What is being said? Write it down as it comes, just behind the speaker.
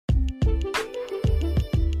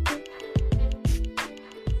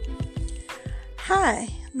Hi,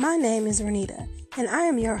 my name is Renita, and I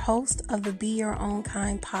am your host of the Be Your Own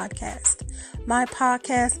Kind podcast. My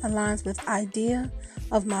podcast aligns with the idea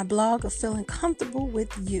of my blog of feeling comfortable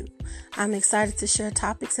with you. I'm excited to share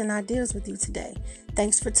topics and ideas with you today.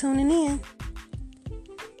 Thanks for tuning in.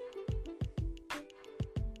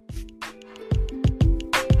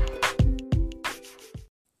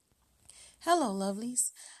 Hello, lovelies.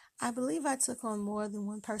 I believe I took on more than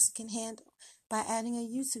one person can handle by adding a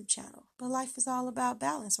YouTube channel, but life is all about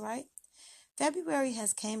balance, right? February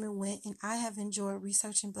has came and went, and I have enjoyed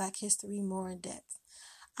researching Black history more in depth.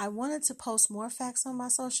 I wanted to post more facts on my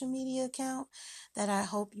social media account that I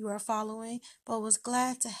hope you are following, but was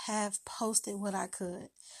glad to have posted what I could.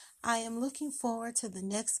 I am looking forward to the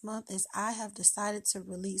next month as I have decided to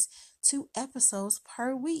release 2 episodes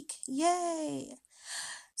per week. Yay!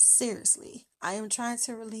 Seriously, I am trying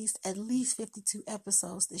to release at least 52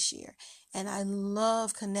 episodes this year, and I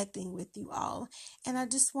love connecting with you all, and I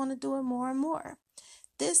just want to do it more and more.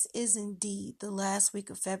 This is indeed the last week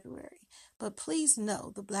of February, but please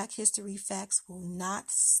know the Black History Facts will not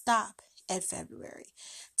stop at February.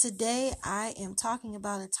 Today, I am talking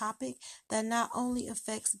about a topic that not only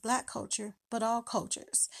affects Black culture, but all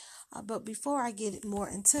cultures. But before I get more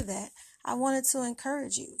into that, I wanted to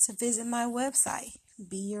encourage you to visit my website,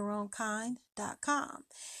 beyourownkind.com,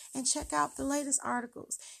 and check out the latest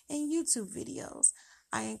articles and YouTube videos.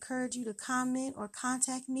 I encourage you to comment or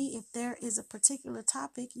contact me if there is a particular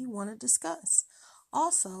topic you want to discuss.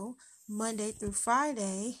 Also, Monday through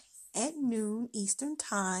Friday at noon Eastern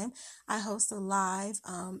Time, I host a live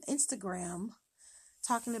Instagram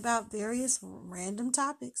talking about various random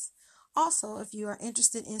topics. Also, if you are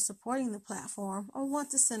interested in supporting the platform or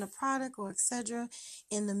want to send a product or etc.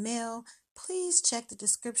 in the mail, please check the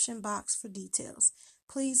description box for details.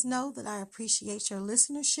 Please know that I appreciate your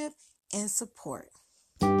listenership and support.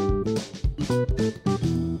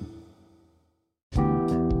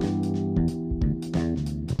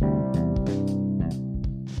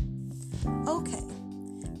 Okay,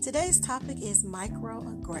 today's topic is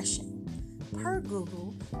microaggression. Per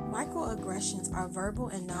Google, microaggressions are verbal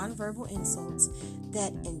and nonverbal insults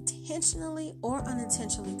that intentionally or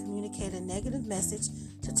unintentionally communicate a negative message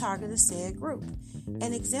to target a said group.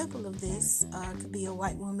 An example of this could be a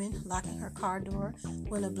white woman locking her car door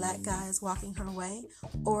when a black guy is walking her way,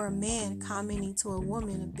 or a man commenting to a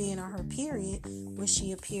woman of being on her period when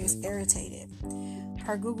she appears irritated.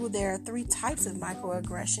 Per Google, there are 3 types of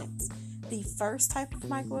microaggressions. The first type of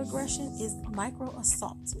microaggression is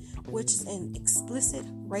microassault, which is an explicit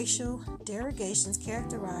racial derogations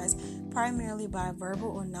characterized primarily by verbal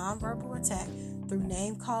or nonverbal attack through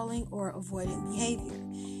name-calling or avoidant behavior.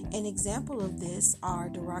 An example of this are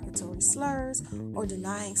derogatory slurs or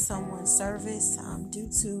denying someone's service due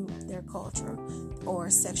to their culture or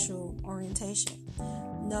sexual orientation.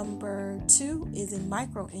 Number 2 is a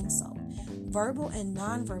micro-insult, verbal and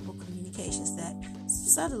nonverbal communications that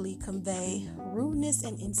subtly convey rudeness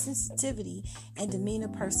and insensitivity and demean a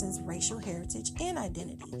person's racial heritage and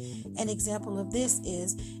identity. An example of this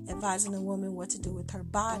is advising a woman what to do with her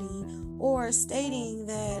body or stating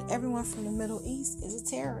that everyone from the Middle East is a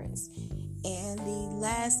terrorist. And the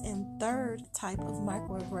last and third type of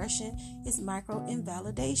microaggression is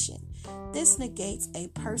microinvalidation. This negates a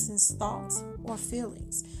person's thoughts or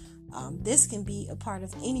feelings. This can be a part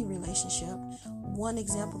of any relationship. One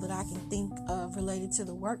example that I can think of related to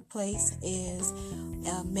the workplace is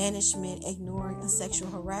management ignoring a sexual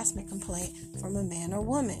harassment complaint from a man or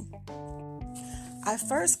woman. I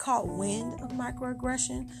first caught wind of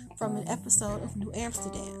microaggression from an episode of New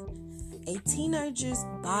Amsterdam. A teenager's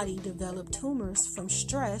body developed tumors from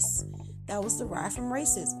stress that was derived from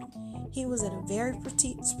racism. He was at a very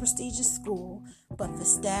prestigious school, but the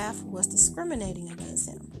staff was discriminating against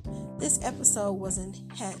him. This episode was an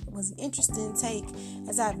interesting take,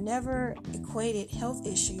 as I've never equated health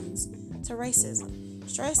issues to racism.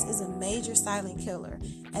 Stress is a major silent killer,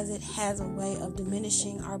 as it has a way of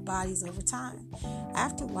diminishing our bodies over time.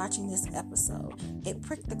 After watching this episode, it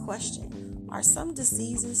pricked the question: are some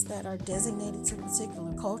diseases that are designated to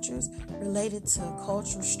particular cultures related to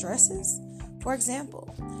cultural stresses? For example,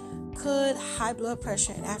 could high blood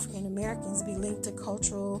pressure in African Americans be linked to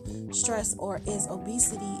cultural stress, or is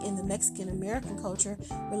obesity in the Mexican American culture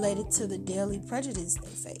related to the daily prejudice they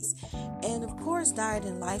face? And of course, diet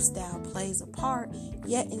and lifestyle plays a part,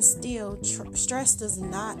 yet and still, stress does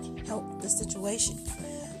not help the situation.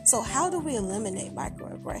 So how do we eliminate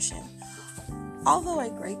microaggression? Although a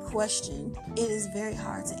great question, it is very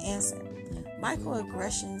hard to answer.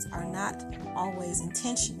 Microaggressions are not always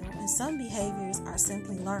intentional, and some behaviors are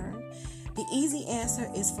simply learned. The easy answer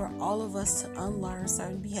is for all of us to unlearn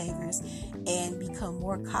certain behaviors and become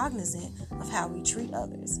more cognizant of how we treat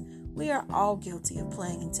others. We are all guilty of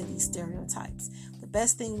playing into these stereotypes. The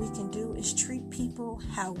best thing we can do is treat people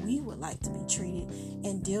how we would like to be treated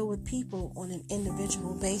and deal with people on an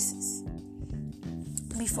individual basis.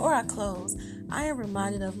 Before I close, I am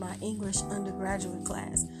reminded of my English undergraduate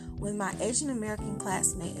class when my Asian American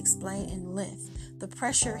classmate explained in length the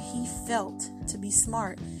pressure he felt to be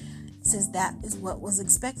smart, since that is what was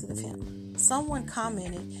expected of him. Someone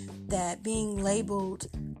commented that being labeled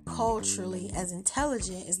culturally as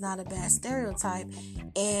intelligent is not a bad stereotype,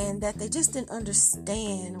 and that they just didn't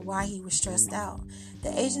understand why he was stressed out.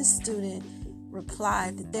 The Asian student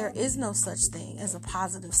replied that there is no such thing as a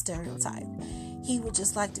positive stereotype. He would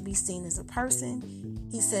just like to be seen as a person.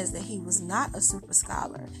 He says that he was not a super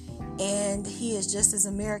scholar, and he is just as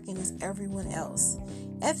American as everyone else.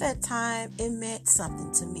 At that time, it meant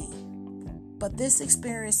something to me. But this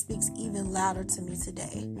experience speaks even louder to me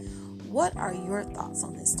today. What are your thoughts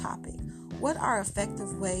on this topic? What are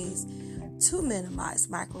effective ways to minimize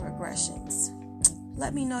microaggressions?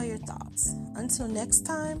 Let me know your thoughts. Until next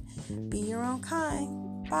time, be your own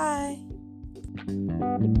kind. Bye.